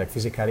idegrendszerileg,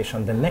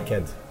 fizikálisan, de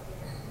neked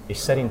és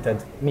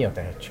szerinted mi a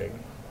tehetség?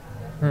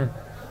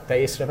 Te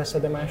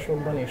észreveszed-e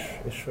másokban,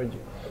 és hogy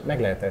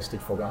meg lehet ezt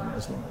így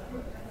fogalmazni?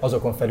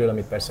 Azokon felül,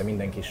 amit persze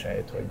mindenki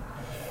sejt,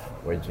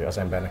 hogy az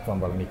embernek van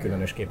valami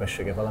különös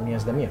képessége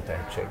valamihez, de mi a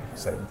tehetség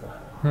szerinted?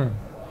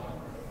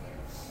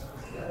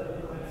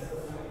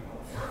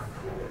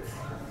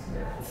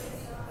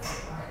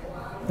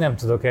 Nem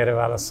tudok erre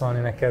válaszolni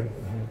neked.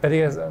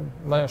 Pedig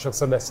nagyon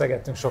sokszor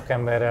beszélgettünk sok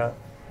emberrel,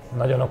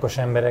 nagyon okos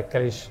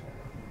emberekkel is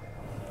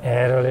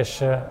erről, és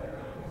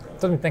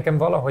tudod, mit nekem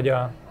valahogy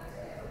a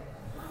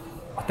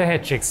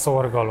tehetség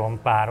szorgalom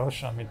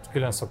páros, amit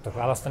külön szoktak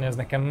választani, az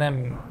nekem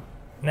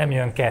nem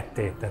jön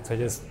ketté. Tehát, hogy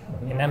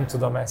én nem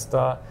tudom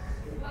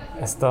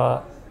ezt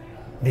a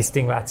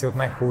disztingvációt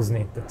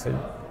meghúzni. Tehát, hogy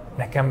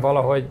nekem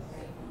valahogy,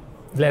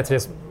 lehet, hogy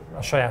ez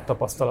a saját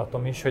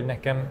tapasztalatom is, hogy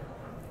nekem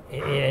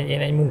én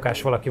egy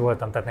munkás valaki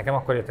voltam, tehát nekem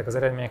akkor jöttek az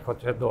eredmények,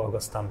 hogy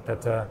dolgoztam.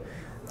 Tehát,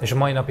 és a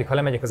mai napig, ha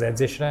lemegyek az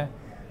edzésre,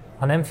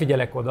 ha nem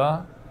figyelek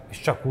oda, és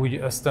csak úgy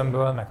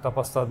ösztönből, meg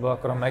tapasztalatból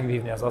akarom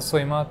megvívni az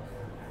asszóimat,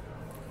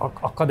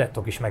 a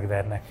kadettok is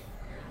megvernek.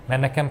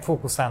 Mert nekem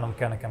fókuszálnom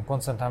kell, nekem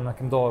koncentrálnom,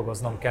 nekem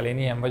dolgoznom kell, én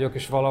ilyen vagyok,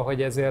 és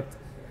valahogy ezért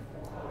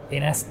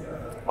én ezt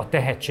a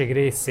tehetség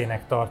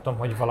részének tartom,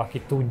 hogy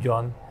valaki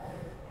tudjon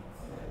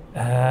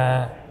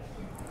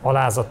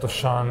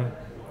alázatosan,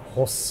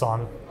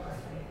 hosszan,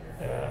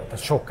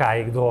 tehát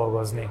sokáig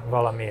dolgozni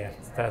valamiért.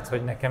 Tehát,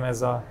 hogy nekem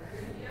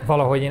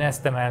valahogy én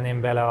ezt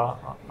emelném bele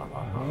a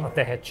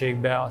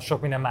tehetségbe, a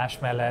sok minden más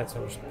mellett,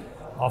 hogy most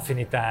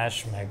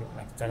affinitás, meg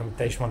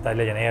te is mondtál,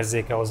 hogy legyen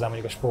érzéke hozzá,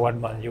 mondjuk a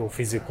sportban, jó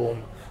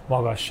fizikum,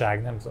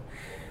 magasság, nem tudom.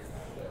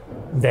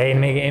 De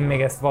én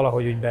még ezt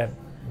valahogy úgy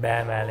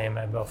beemelném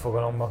ebbe a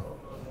fogalomba.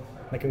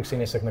 Nekünk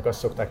színészeknek azt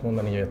szokták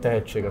mondani, hogy a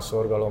tehetség, a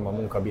szorgalom, a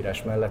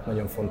munkabírás mellett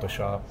nagyon fontos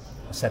a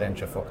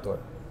szerencsefaktor.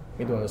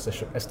 Mit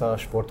gondolsz, ezt a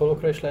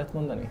sportolókra is lehet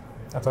mondani?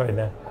 Hát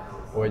hogyne.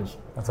 Hogy?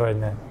 Hát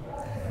hogyne.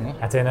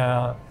 Hát én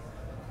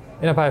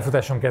a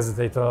pályafutásom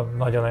kezdeteitől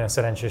nagyon-nagyon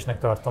szerencsésnek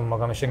tartom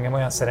magam, és engem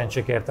olyan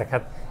szerencsék értek.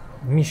 Hát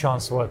mi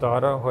szansz volt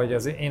arra,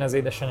 hogy én az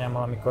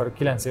édesanyámmal, amikor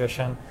 9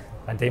 évesen,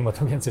 hát én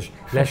voltam 9 éves,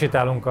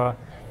 lesétálunk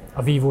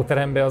a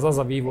vívóterembe, az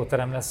a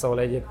vívóterem lesz, ahol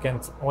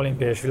egyébként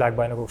olimpiai és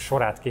világbajnokok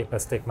sorát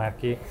képezték már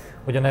ki,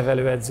 hogy a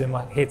nevelőedzőm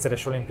a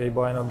 7-szeres olimpiai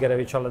bajnok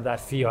Gergely Csaladár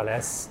fia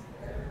lesz,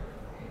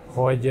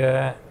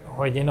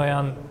 hogy én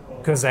olyan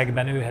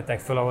közegben ülhetek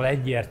föl, ahol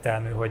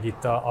egyértelmű, hogy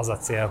itt az a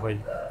cél,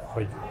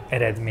 hogy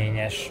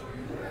eredményes,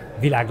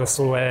 világra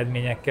szóló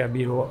eredményekkel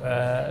bíró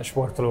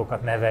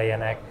sportolókat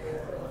neveljenek,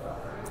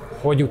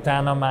 hogy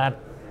utána már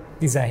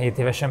 17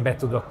 évesen be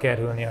tudok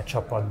kerülni a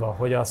csapatba,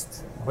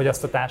 hogy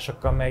azt a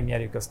társakkal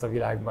megnyerjük azt a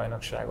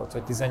világbajnokságot,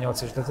 hogy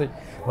 18 éves, tehát hogy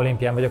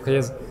olimpián vagyok,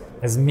 hogy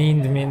ez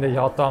mind egy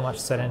hatalmas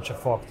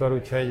szerencsefaktor,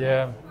 úgyhogy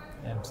nem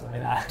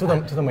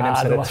tudom, tudom, hogy nem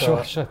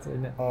szeretsz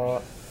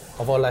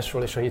a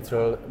vallásról és a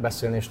hitről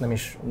beszélni, és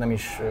nem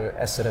is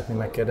ezt szeretném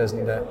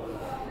megkérdezni, de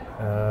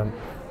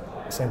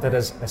szerinted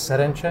ez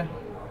szerencse,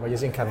 vagy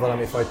ez inkább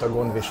valami fajta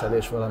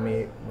gondviselés,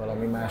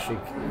 valami másik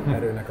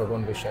erőnek a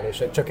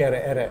gondviselése? Csak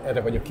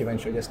erre vagyok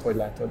kíváncsi, hogy ezt hogy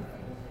látod.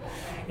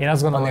 Én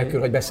azt gondolom, anélkül,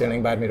 hogy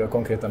beszélnénk bármiről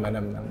konkrétan, mert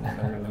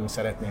nem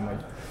szeretném,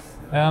 hogy...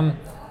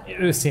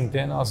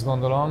 Őszintén azt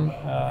gondolom,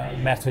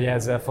 mert hogy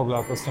ezzel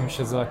foglalkoztam is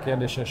ezzel a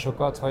kérdéssel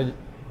sokat,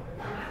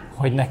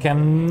 hogy nekem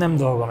nem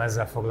dolgom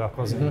ezzel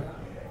foglalkozni.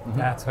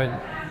 Tehát, hogy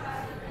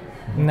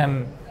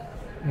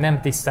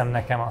nem tisztem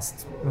nekem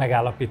azt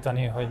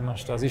megállapítani, hogy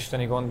most az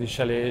isteni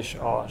gondviselés,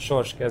 a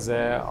sors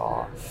keze,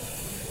 a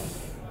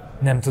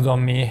nem tudom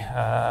mi,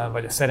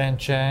 vagy a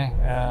szerencse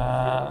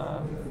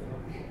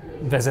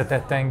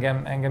vezetett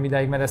engem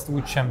idáig, mert ezt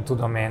úgy sem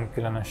tudom én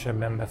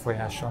különösebben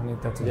befolyásolni.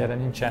 Tehát, hogy erre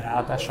nincsen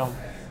rálátásom,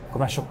 akkor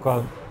már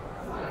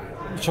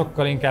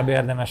sokkal inkább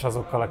érdemes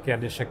azokkal a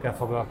kérdésekkel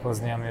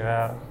foglalkozni,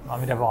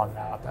 amire van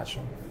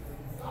rálátásom.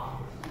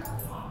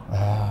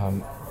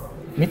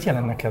 Mit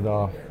jelent neked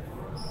a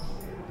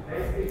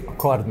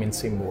kard, mint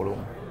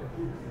szimbólum?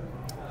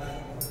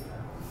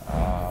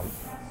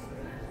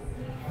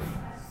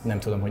 Nem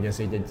tudom, hogy ez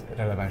így egy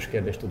releváns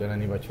kérdés tud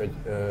lenni, vagy hogy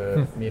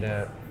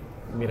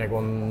mire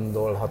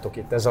gondolhatok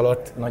itt ez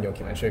alatt. Nagyon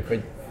kíváncsi vagyok,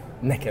 hogy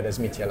neked ez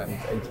mit jelent?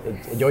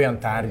 Egy olyan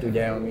tárgy,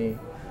 ugye, ami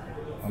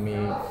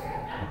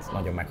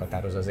nagyon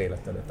meghatározza az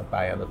életedet, a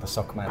pályádat, a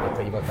szakmádat,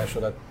 a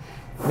hivatásodat.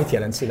 Mit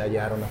jelent Szilágyi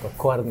Áronnak a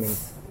kard, mint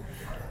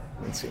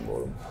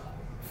szimbólum?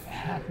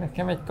 Hát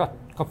nekem egy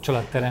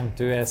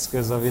kapcsolatteremtő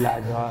eszköz a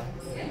világgal,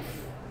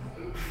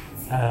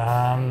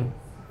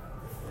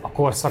 a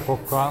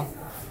korszakokkal.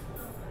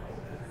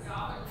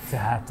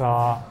 Tehát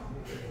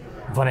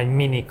van egy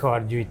mini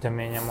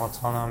kardgyűjteményem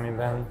otthon,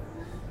 amiben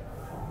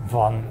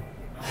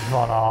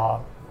van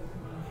a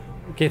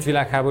két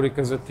világháború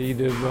közötti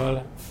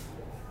időből,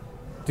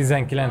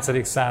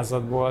 19.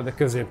 századból, de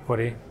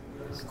középkori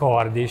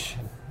kard is,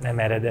 nem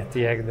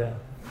eredetiek,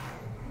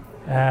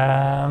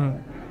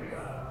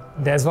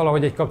 de ez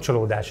valahogy egy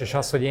kapcsolódás, és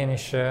az, hogy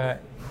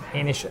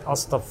én is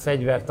azt a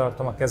fegyvert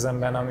tartom a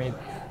kezemben, ami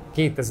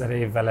 2000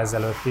 évvel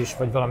ezelőtt is,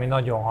 vagy valami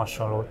nagyon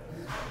hasonló.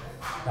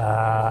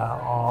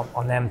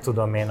 A nem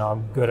tudom én, a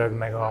görög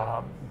meg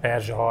a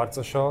perzsa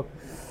harcosok,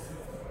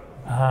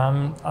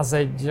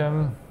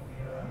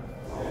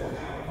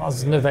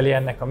 az növeli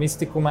ennek a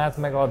misztikumát,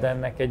 meg ad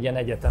ennek egy ilyen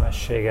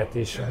egyetemességet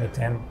is,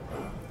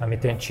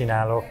 amit én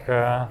csinálok.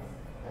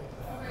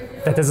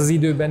 Tehát ez az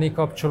időbeni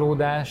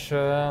kapcsolódás,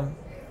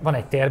 van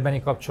egy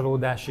térbeni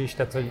kapcsolódás is,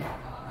 tehát hogy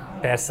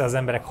persze az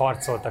emberek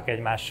harcoltak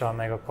egymással,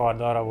 meg a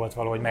kard arra volt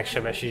való, hogy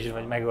megsebesítsd,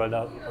 vagy megöld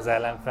az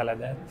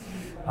ellenfeledet,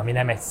 ami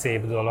nem egy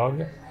szép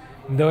dolog,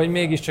 de hogy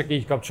mégiscsak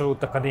így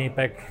kapcsolódtak a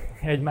népek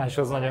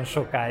egymáshoz nagyon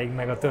sokáig,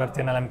 meg a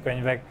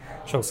történelemkönyvek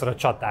sokszor a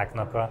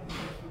csatáknak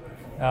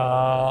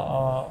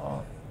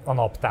a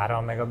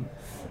naptára, meg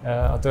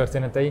a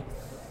történetei.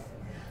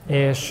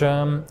 És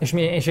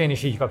én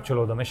is így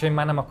kapcsolódom, és én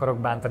már nem akarok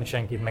bántani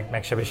senkit, meg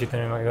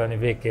megsebesíteni, megölni,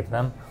 végképp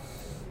nem.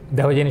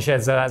 De hogy én is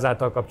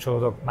ezáltal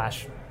kapcsolódok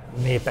más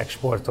népek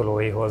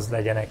sportolóihoz,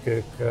 legyenek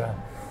ők,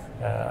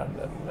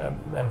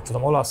 nem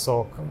tudom,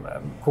 olaszok,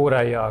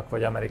 koreaiak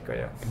vagy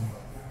amerikaiak.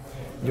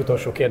 Egy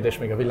utolsó kérdés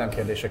még a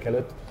villámkérdések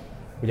előtt.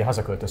 Ugye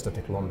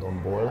hazaköltöztetek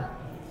Londonból,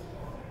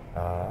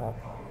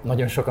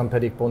 nagyon sokan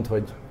pedig pont,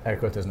 hogy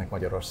elköltöznek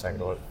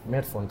Magyarországról.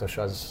 Miért fontos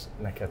az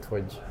neked,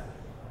 hogy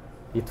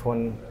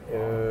itthon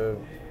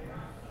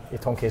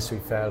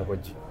készülj fel,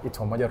 hogy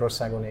itthon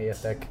Magyarországon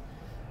éljetek?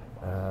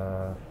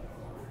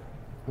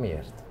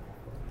 Miért?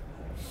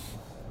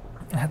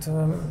 Hát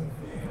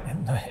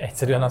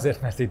egyszerűen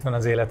azért, mert itt van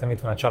az életem, itt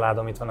van a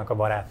családom, itt vannak a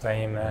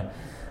barátaim,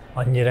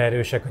 annyira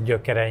erősek a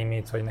gyökereim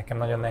itt, hogy nekem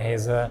nagyon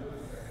nehéz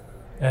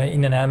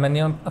innen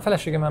elmenni. A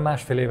feleségemmel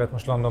 1,5 évet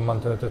most Londonban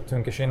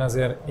töltöttünk, és én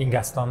azért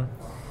ingáztam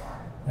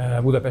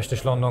Budapest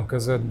és London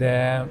között,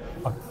 de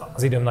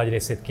az időm nagy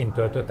részét kint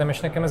töltöttem, és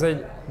nekem ez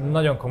egy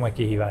nagyon komoly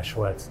kihívás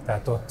volt.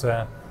 Tehát ott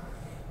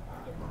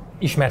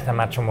ismertem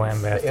már csomó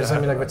embert.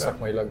 Érzelmileg vagy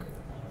szakmailag?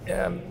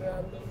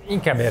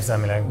 Inkább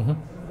érzelmileg.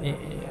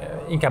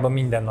 Inkább a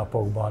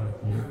mindennapokban.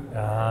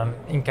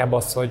 Inkább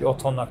az, hogy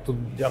otthonnak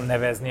tudjam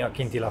nevezni a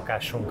kinti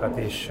lakásunkat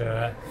is.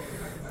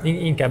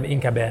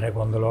 Inkább erre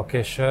gondolok.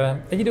 És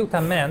egy idő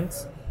után ment,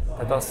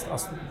 tehát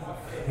azt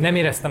nem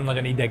éreztem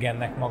nagyon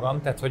idegennek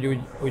magam, tehát hogy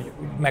úgy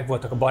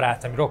megvoltak a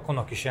barátaim,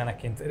 rokonok is élnek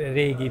kint,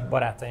 régi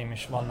barátaim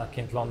is vannak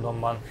kint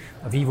Londonban,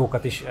 a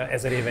vívókat is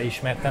 1000 éve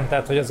ismertem,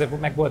 tehát hogy azért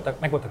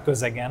megvoltak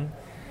közegen.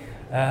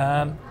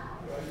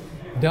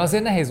 De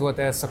azért nehéz volt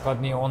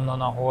elszakadni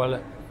onnan, ahol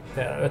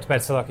 5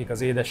 perccel lakik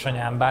az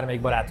édesanyám,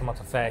 bármelyik barátomat,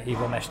 ha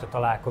felhívom, este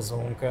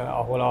találkozunk,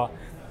 ahol a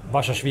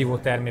vasas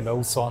vívótermében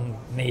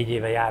 24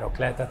 éve járok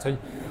le, tehát hogy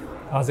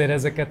azért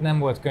ezeket nem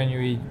volt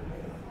könnyű így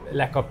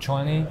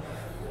lekapcsolni.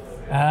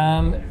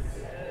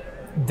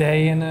 De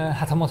én,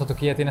 hát ha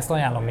mondhatok ilyet, én ezt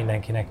ajánlom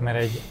mindenkinek, mert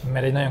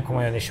egy nagyon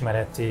komolyan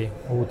ismereti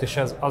út, és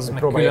az meg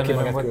próbálja ki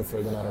magát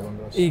külföldön, arra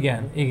gondolsz.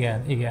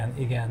 Igen,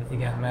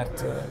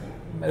 mert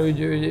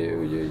úgy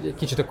egy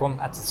kicsit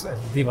hát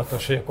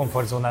divatos, hogy a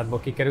komfortzónádból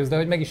kikerülsz, de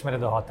hogy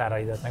megismered a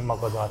határaidat, meg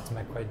magadat,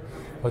 meg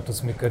hogy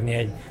tudsz működni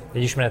egy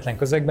ismeretlen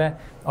közegbe,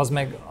 az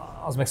meg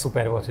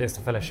szuper volt, hogy ezt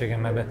a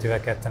feleségemmel Bettivel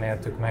ketten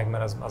éltük meg,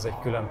 mert az egy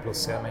külön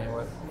plusz élmény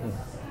volt.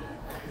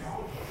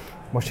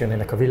 Most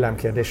jönnének a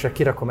villámkérdésre,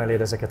 kirakom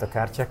eléd ezeket a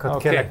kártyákat,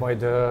 okay. Kérlek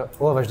majd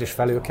olvasd is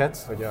fel őket,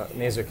 hogy a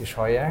nézők is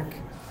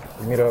hallják,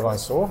 hogy miről van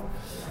szó,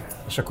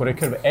 és akkor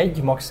kb.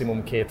 1,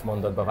 maximum 2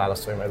 mondatba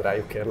válaszolj majd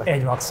rájuk, kérlek.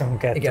 1, maximum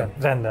 2? Igen.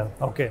 Rendben,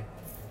 oké.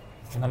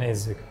 Na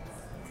nézzük.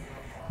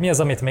 Mi az,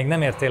 amit még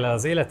nem értél el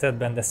az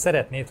életedben, de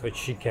szeretnéd, hogy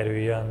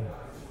sikerüljön?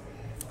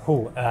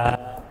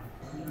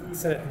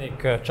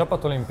 Szeretnék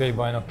csapatolimpiai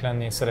bajnok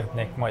lenni,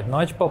 szeretnék majd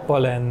nagypapa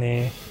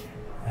lenni.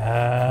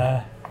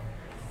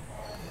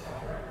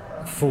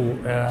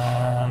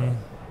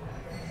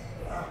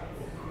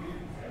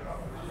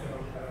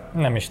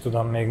 Nem is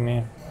tudom még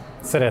mi.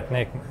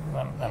 Szeretnék,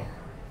 nem.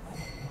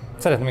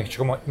 Szeretnék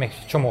még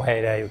csomó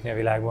helyre eljutni a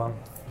világban,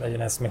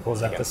 legyen ezt még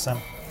hozzáteszem.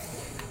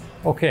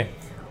 Oké.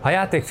 Ha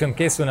játékfilm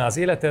készülne az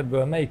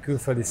életedből, melyik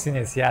külföldi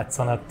színész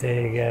játszana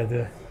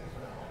téged?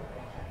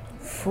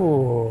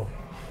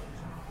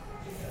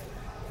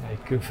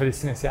 Melyik külföldi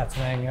színész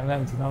játszana engem,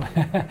 nem tudom.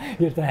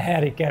 Hirtelen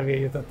Henry Cavill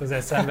jutott az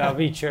eszembe a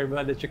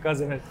Witcherből, de csak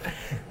azért,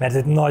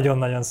 mert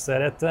nagyon-nagyon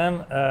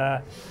szeretem.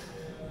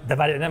 De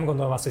bár nem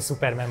gondolom azt, hogy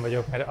Superman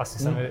vagyok, mert azt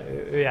hiszem,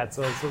 ő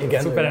játszott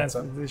Superman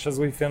is az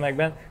új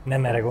filmekben.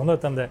 Nem erre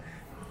gondoltam, de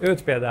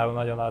őt például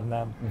nagyon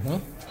adnám.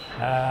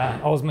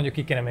 Ahhoz mondjuk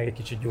ki kéne még egy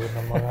kicsit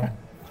gyúrnom magam.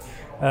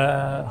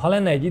 Ha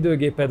lenne egy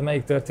időgéped,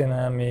 melyik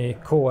történelmi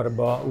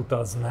korba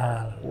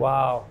utaznál?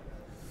 Wow!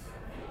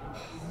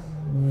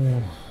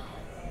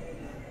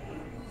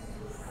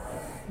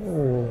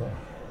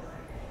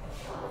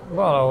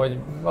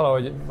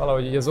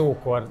 Valahogy így az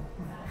ókor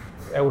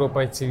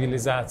európai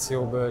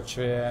civilizáció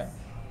bölcsője,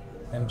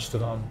 nem is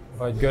tudom,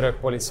 vagy görög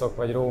poliszok,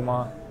 vagy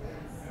Róma.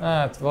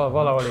 Hát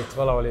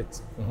valahol itt,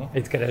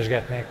 itt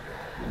keresgetnék.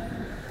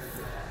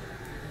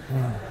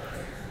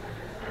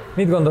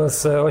 Mit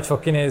gondolsz, hogy fog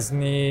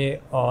kinézni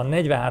a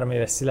 43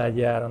 éves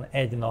Szilágyi Áron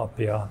egy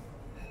napja?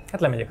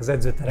 Hát lemegyek az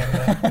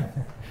edzőterembe,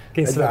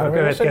 készülök a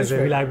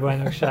következő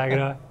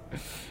világbajnokságra.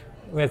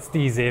 Ez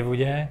 10 év,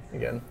 ugye?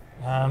 Igen.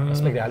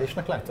 Ezt még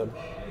reálisnak látod?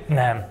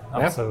 Nem,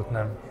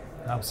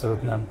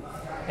 abszolút nem.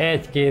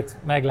 1-2,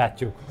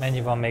 meglátjuk,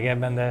 mennyi van még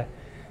ebben, de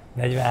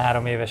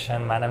 43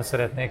 évesen már nem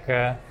szeretnék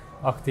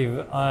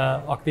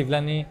aktív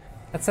lenni.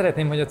 Hát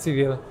szeretném, hogy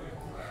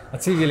a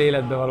civil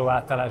életbe való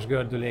átállás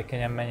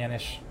gördülékenyen menjen,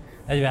 és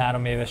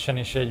 43 évesen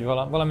is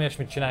valami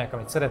olyasmit csináljak,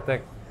 amit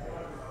szeretek,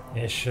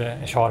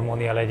 és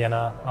harmónia legyen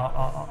a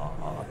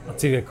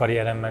civil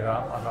karrierem meg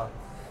a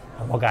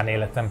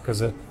magánéletem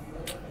között.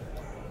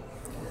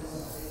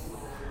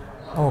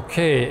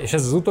 Oké, és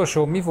ez az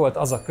utolsó, mi volt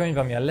az a könyv,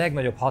 ami a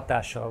legnagyobb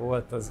hatással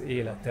volt az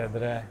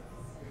életedre?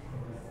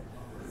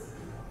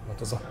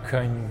 Volt az a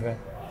könyv.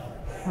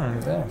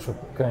 De nem sok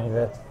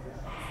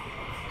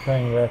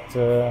könyvet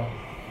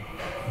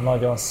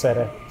nagyon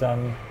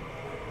szerettem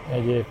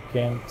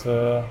egyébként.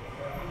 De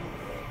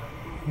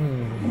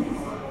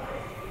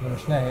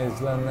most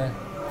nehéz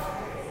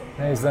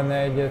lenne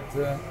egyet.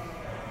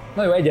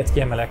 Na jó, egyet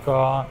kiemelek.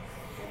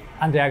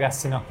 André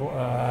Agassinak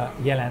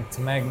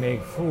jelent meg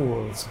még,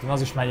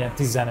 az is már ilyen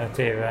 15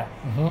 éve.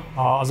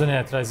 Az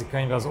önéletrajzi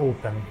könyve az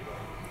Open.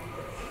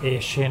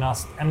 És én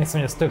azt emlékszem,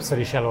 hogy ezt többször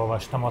is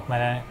elolvastam ott,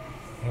 mert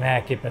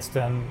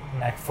elképesztően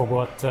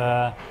megfogott.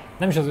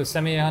 Nem is az ő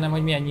személye, hanem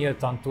hogy milyen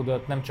nyíltan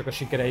tudott nem csak a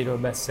sikereiről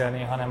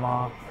beszélni,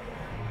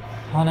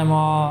 hanem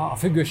a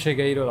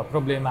függőségeiről, a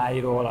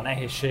problémáiról, a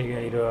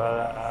nehézségeiről,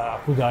 a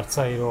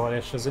kudarcairól,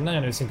 és ez egy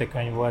nagyon őszinte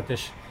könyv volt,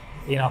 és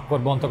én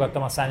akkor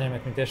bontogattam a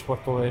szárnyaimat, mint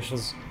élsportoló, és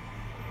az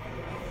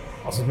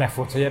úgy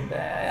megfogott, hogy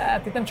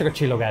hát itt nem csak a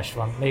csillogás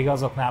van, még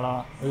azoknál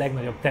a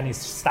legnagyobb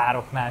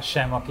teniszsztároknál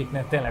sem,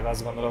 akiknél tényleg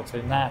azt gondolod,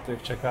 hogy hát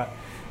ők csak a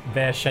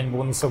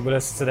versenybónuszokból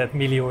összeszedett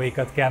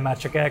millióikat kell már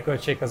csak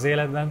elköltsék az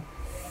életben.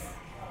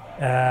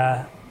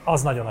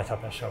 Az nagyon nagy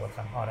hatással volt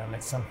rám, arra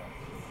emlékszem.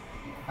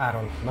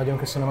 Áron, nagyon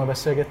köszönöm a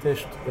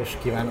beszélgetést, és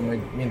kívánom, hogy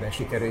minden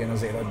sikerüljön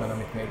az életben,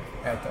 amit még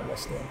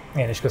elterveztél.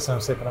 Én is köszönöm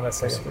szépen a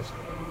beszélgetést.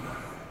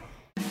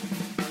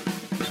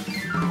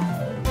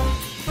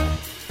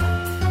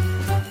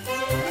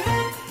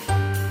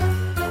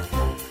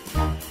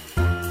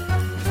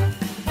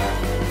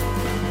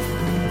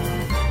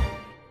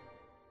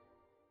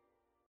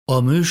 A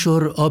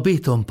műsor a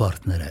Béton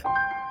partnere.